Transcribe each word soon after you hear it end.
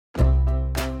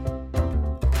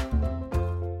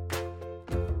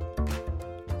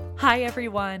Hi,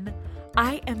 everyone.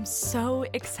 I am so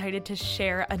excited to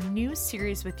share a new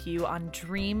series with you on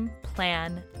Dream,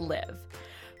 Plan, Live.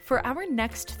 For our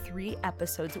next 3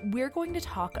 episodes, we're going to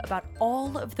talk about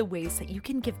all of the ways that you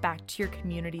can give back to your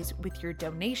communities with your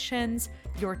donations,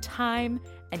 your time,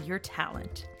 and your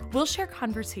talent. We'll share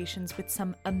conversations with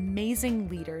some amazing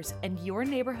leaders and your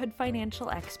neighborhood financial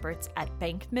experts at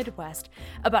Bank Midwest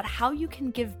about how you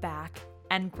can give back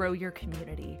and grow your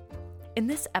community. In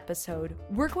this episode,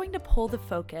 we're going to pull the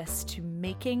focus to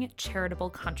making charitable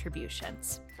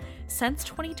contributions. Since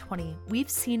 2020, we've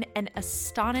seen an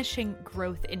astonishing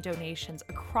growth in donations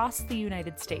across the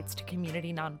United States to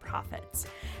community nonprofits.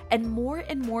 And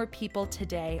more people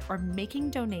today are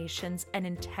making donations an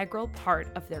integral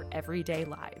part of their everyday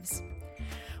lives.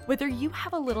 Whether you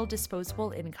have a little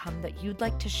disposable income that you'd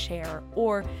like to share,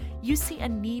 or you see a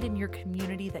need in your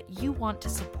community that you want to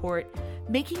support,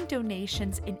 making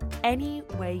donations in any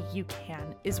way you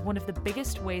can is one of the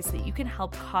biggest ways that you can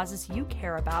help causes you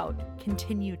care about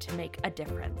continue to make a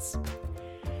difference.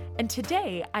 And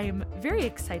today, I am very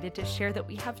excited to share that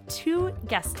we have 2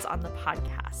 guests on the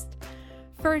podcast.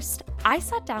 First, I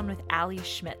sat down with Allie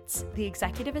Schmitz, the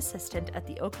executive assistant at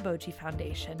the Okoboji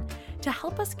Foundation, to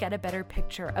help us get a better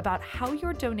picture about how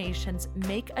your donations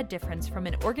make a difference from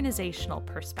an organizational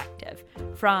perspective,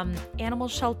 from animal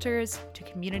shelters to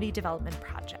community development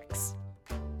projects.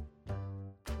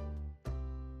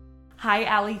 Hi,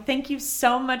 Allie. Thank you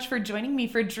so much for joining me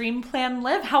for Dream, Plan,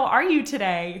 Live. How are you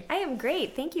today? I am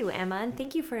great. Thank you, Emma, and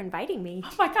thank you for inviting me.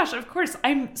 Oh my gosh, of course.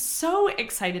 I'm so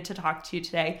excited to talk to you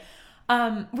today.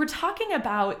 We're talking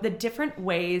about the different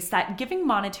ways that giving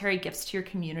monetary gifts to your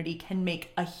community can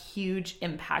make a huge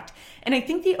impact. And I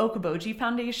think the Okoboji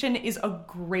Foundation is a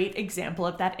great example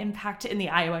of that impact in the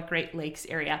Iowa Great Lakes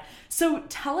area. So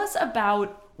tell us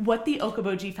about what the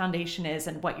Okoboji Foundation is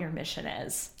and what your mission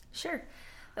is. Sure.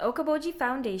 The Okoboji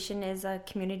Foundation is a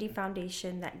community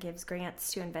foundation that gives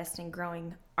grants to invest in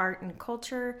growing art and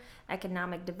culture,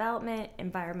 economic development,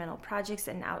 environmental projects,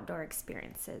 and outdoor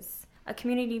experiences. A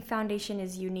community foundation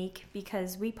is unique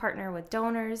because we partner with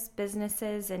donors,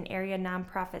 businesses, and area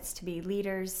nonprofits to be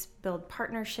leaders, build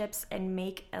partnerships, and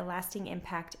make a lasting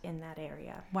impact in that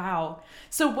area. Wow.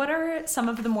 So what are some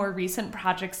of the more recent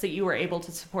projects that you were able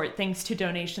to support thanks to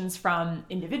donations from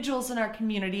individuals in our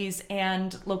communities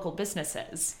and local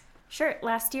businesses? Sure.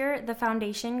 Last year, the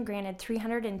foundation granted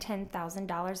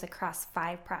 $310,000 across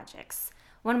 5 projects.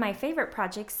 One of my favorite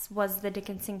projects was the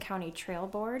Dickinson County Trail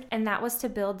Board, and that was to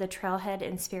build the trailhead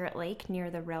in Spirit Lake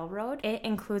near the railroad. It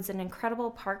includes an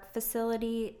incredible park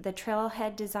facility. The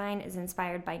trailhead design is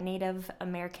inspired by Native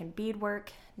American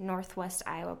beadwork, Northwest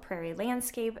Iowa prairie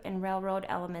landscape, and railroad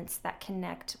elements that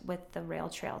connect with the rail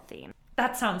trail theme.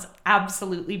 That sounds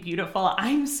absolutely beautiful.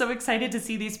 I'm so excited to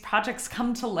see these projects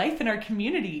come to life in our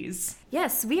communities.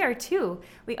 Yes, we are too.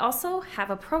 We also have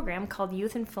a program called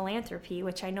Youth in Philanthropy,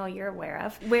 which I know you're aware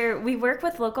of, where we work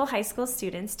with local high school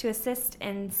students to assist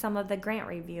in some of the grant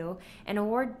review and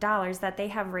award dollars that they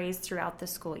have raised throughout the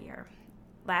school year.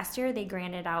 Last year, they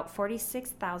granted out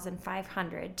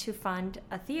 $46,500 to fund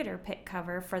a theater pit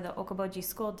cover for the Okoboji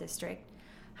School District,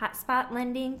 hotspot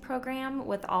lending program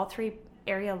with all 3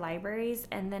 area libraries,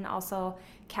 and then also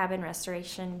cabin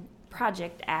restoration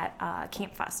project at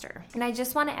Camp Foster. And I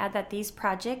just want to add that these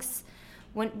projects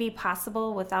wouldn't be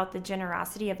possible without the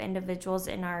generosity of individuals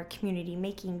in our community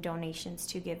making donations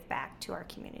to give back to our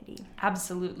community.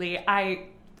 Absolutely.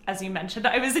 As you mentioned,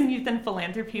 I was in Youth and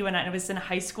Philanthropy when I was in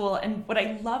high school, and what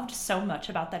I loved so much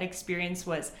about that experience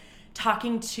was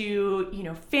talking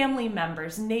to, family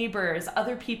members, neighbors,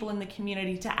 other people in the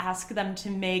community to ask them to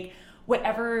make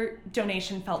whatever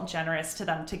donation felt generous to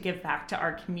them to give back to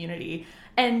our community.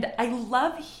 And I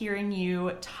love hearing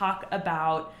you talk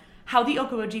about how the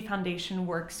Okoboji Foundation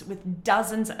works with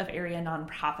dozens of area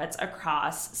nonprofits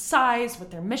across size, what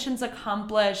their missions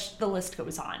accomplish, the list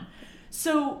goes on.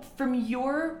 So from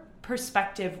your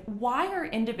perspective, why are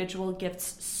individual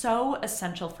gifts so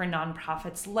essential for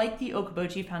nonprofits like the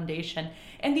Okoboji Foundation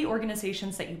and the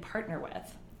organizations that you partner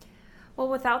with? Well,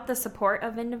 without the support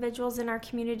of individuals in our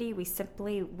community, we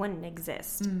simply wouldn't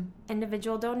exist.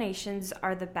 Individual donations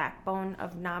are the backbone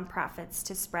of nonprofits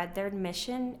to spread their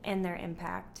mission and their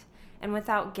impact. And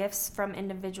without gifts from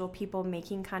individual people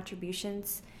making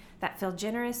contributions that feel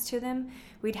generous to them,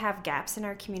 we'd have gaps in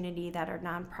our community that our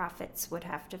nonprofits would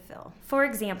have to fill. For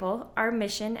example, our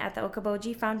mission at the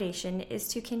Okoboji Foundation is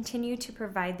to continue to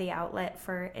provide the outlet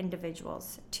for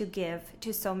individuals to give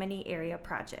to so many area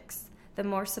projects. The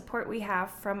more support we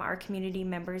have from our community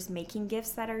members making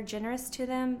gifts that are generous to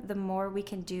them, the more we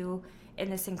can do in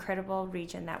this incredible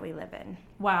region that we live in.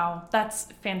 Wow, that's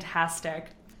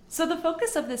fantastic. So the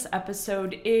focus of this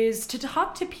episode is to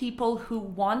talk to people who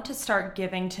want to start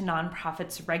giving to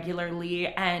nonprofits regularly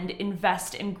and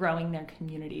invest in growing their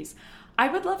communities. I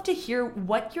would love to hear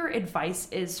what your advice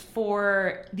is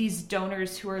for these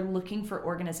donors who are looking for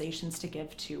organizations to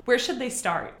give to. Where should they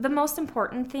start? The most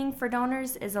important thing for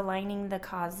donors is aligning the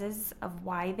causes of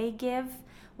why they give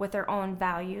with their own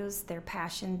values, their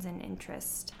passions, and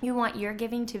interests. You want your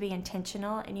giving to be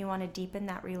intentional, and you want to deepen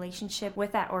that relationship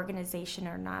with that organization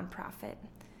or nonprofit.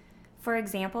 For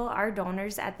example, our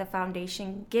donors at the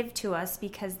foundation give to us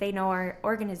because they know our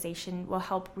organization will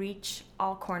help reach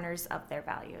all corners of their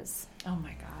values. Oh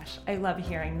my gosh, I love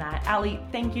hearing that. Allie,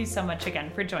 thank you so much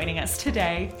again for joining us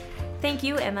today. Thank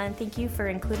you, Emma, and thank you for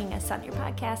including us on your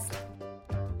podcast.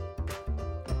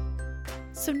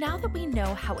 So now that we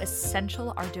know how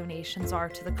essential our donations are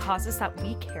to the causes that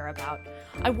we care about,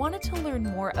 I wanted to learn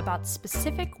more about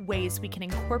specific ways we can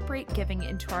incorporate giving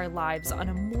into our lives on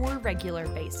a more regular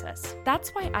basis.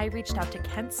 That's why I reached out to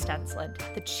Kent Stensland,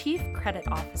 the Chief Credit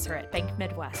Officer at Bank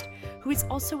Midwest, who is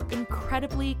also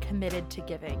incredibly committed to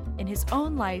giving in his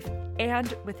own life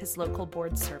and with his local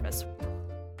board service.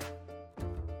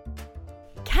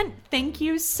 Kent, thank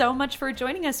you so much for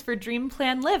joining us for Dream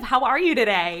Plan Live. How are you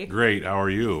today? Great. How are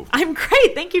you? I'm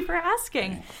great. Thank you for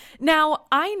asking. Now,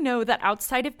 I know that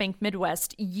outside of Bank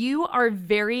Midwest, you are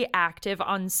very active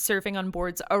on serving on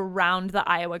boards around the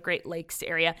Iowa Great Lakes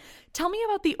area. Tell me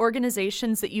about the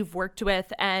organizations that you've worked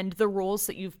with and the roles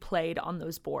that you've played on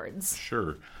those boards.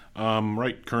 Sure.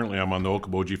 Currently I'm on the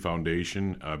Okoboji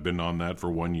Foundation. I've been on that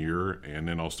for 1 year, and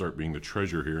then I'll start being the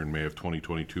treasurer here in May of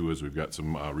 2022 as we've got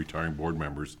some retiring board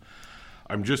members.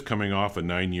 I'm just coming off a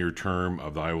 9-year term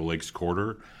of the Iowa Lakes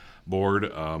Corridor Board,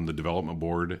 the development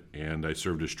board, and I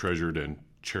served as treasurer and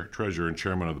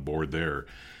chairman of the board there.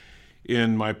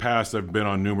 In my past, I've been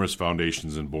on numerous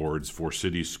foundations and boards for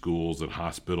cities, schools, and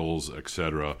hospitals,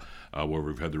 etc., where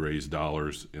we've had to raise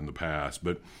dollars in the past.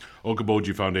 But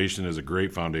Okoboji Foundation is a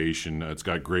great foundation. It's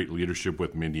got great leadership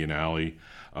with Mindy and Allie.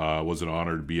 Was an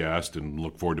honor to be asked and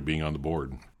look forward to being on the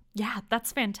board. Yeah,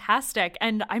 that's fantastic.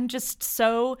 And I'm just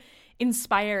so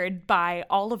inspired by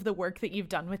all of the work that you've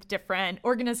done with different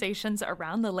organizations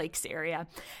around the Lakes area.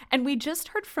 And we just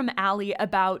heard from Allie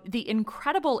about the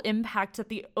incredible impact that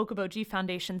the Okoboji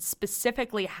Foundation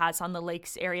specifically has on the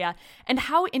Lakes area and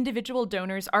how individual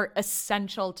donors are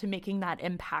essential to making that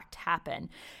impact happen.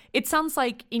 It sounds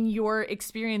like in your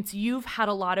experience, you've had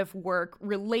a lot of work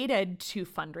related to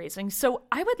fundraising. So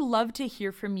I would love to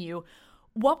hear from you.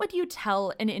 What would you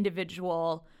tell an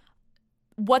individual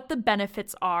what the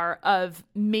benefits are of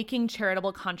making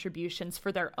charitable contributions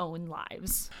for their own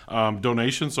lives?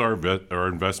 Donations are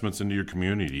investments into your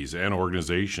communities and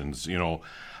organizations. You know,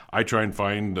 I try and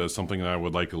find something that I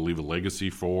would like to leave a legacy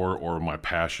for, or my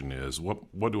passion is.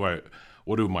 What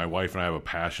do my wife and I have a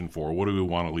passion for? What do we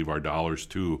want to leave our dollars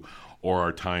to or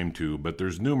our time to? But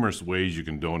there's numerous ways you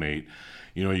can donate.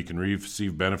 You know, you can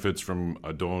receive benefits from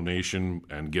a donation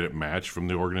and get it matched from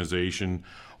the organization,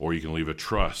 or you can leave a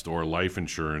trust or life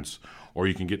insurance, or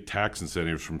you can get tax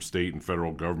incentives from state and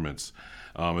federal governments.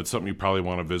 It's something you probably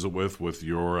want to visit with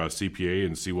your CPA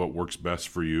and see what works best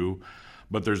for you.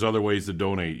 But there's other ways to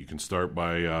donate. You can start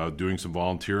by doing some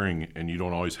volunteering, and you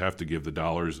don't always have to give the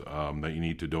dollars that you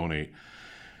need to donate.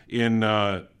 In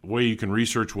way you can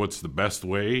research what's the best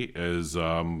way is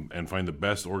and find the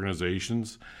best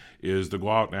organizations is to go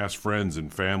out and ask friends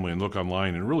and family and look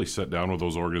online and really sit down with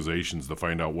those organizations to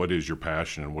find out what is your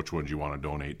passion and which ones you want to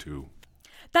donate to.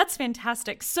 That's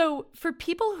fantastic. So for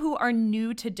people who are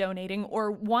new to donating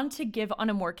or want to give on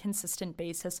a more consistent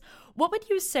basis, what would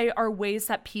you say are ways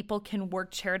that people can work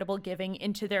charitable giving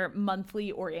into their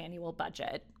monthly or annual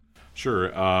budget?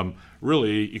 Sure.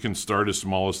 Really, you can start as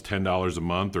small as $10 a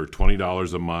month or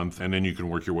 $20 a month, and then you can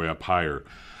work your way up higher.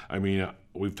 I mean,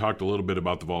 we've talked a little bit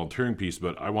about the volunteering piece,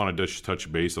 but I want to just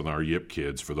touch base on our YIP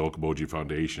kids for the Okoboji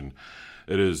Foundation.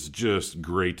 It is just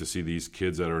great to see these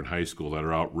kids that are in high school that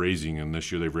are out raising, and this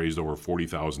year they've raised over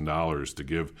 $40,000 to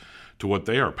give to what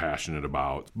they are passionate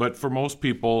about. But for most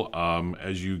people,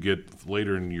 as you get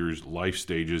later in your life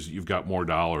stages, you've got more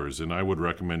dollars, and I would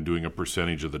recommend doing a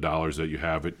percentage of the dollars that you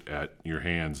have at your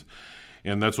hands.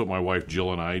 And that's what my wife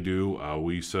Jill and I do.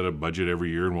 We set a budget every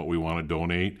year, and what we want to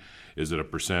donate is it a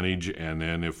percentage, and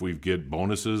then if we get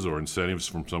bonuses or incentives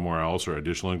from somewhere else or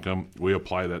additional income, we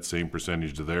apply that same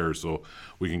percentage to there, so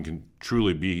we can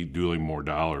truly be doing more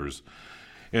dollars.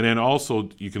 And then also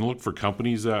you can look for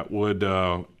companies that would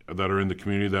that are in the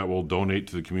community that will donate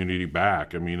to the community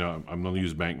back. I mean, I'm going to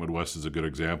use Bank Midwest as a good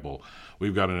example.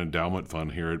 We've got an endowment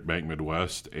fund here at Bank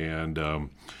Midwest, and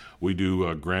We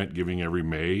do grant giving every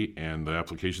May, and the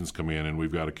applications come in, and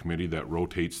we've got a committee that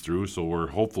rotates through. So we're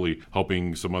hopefully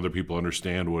helping some other people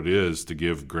understand what it is to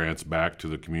give grants back to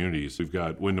the communities. We've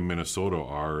got Windham, Minnesota,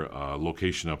 our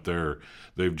location up there.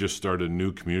 They've just started a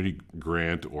new community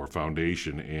grant or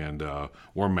foundation, and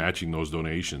we're matching those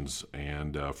donations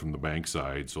and from the bank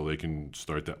side, so they can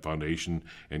start that foundation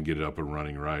and get it up and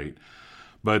running right.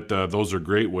 But those are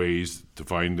great ways to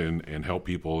find and help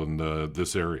people in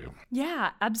this area. Yeah,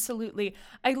 absolutely.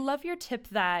 I love your tip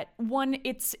that, one,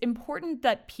 it's important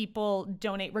that people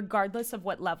donate regardless of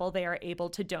what level they are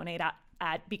able to donate at,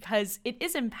 because it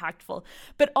is impactful,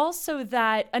 but also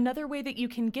that another way that you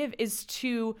can give is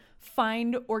to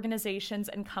find organizations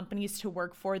and companies to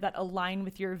work for that align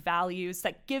with your values,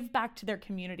 that give back to their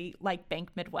community like Bank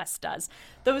Midwest does.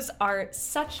 Those are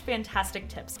such fantastic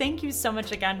tips. Thank you so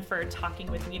much again for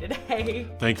talking with me today.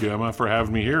 Thank you, Emma, for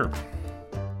having me here.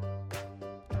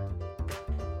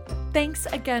 Thanks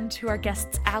again to our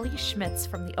guests Allie Schmitz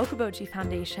from the Okoboji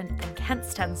Foundation and Kent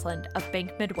Stensland of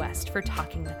Bank Midwest for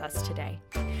talking with us today.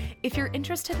 If you're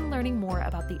interested in learning more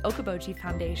about the Okoboji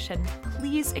Foundation,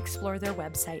 please explore their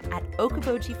website at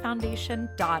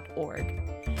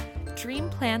okobojifoundation.org. Dream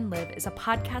Plan Live is a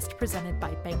podcast presented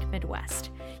by Bank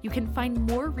Midwest. You can find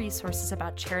more resources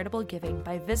about charitable giving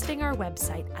by visiting our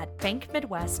website at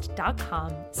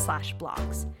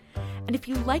bankmidwest.com/blogs. And if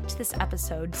you liked this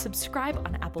episode, subscribe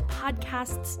on Apple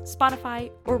Podcasts,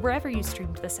 Spotify, or wherever you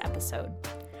streamed this episode.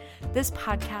 This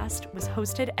podcast was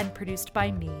hosted and produced by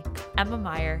me, Emma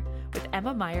Meyer, with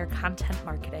Emma Meyer Content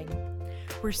Marketing.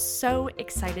 We're so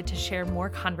excited to share more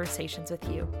conversations with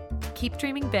you. Keep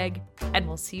dreaming big, and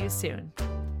we'll see you soon.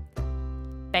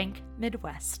 Bank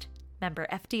Midwest, member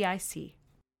FDIC.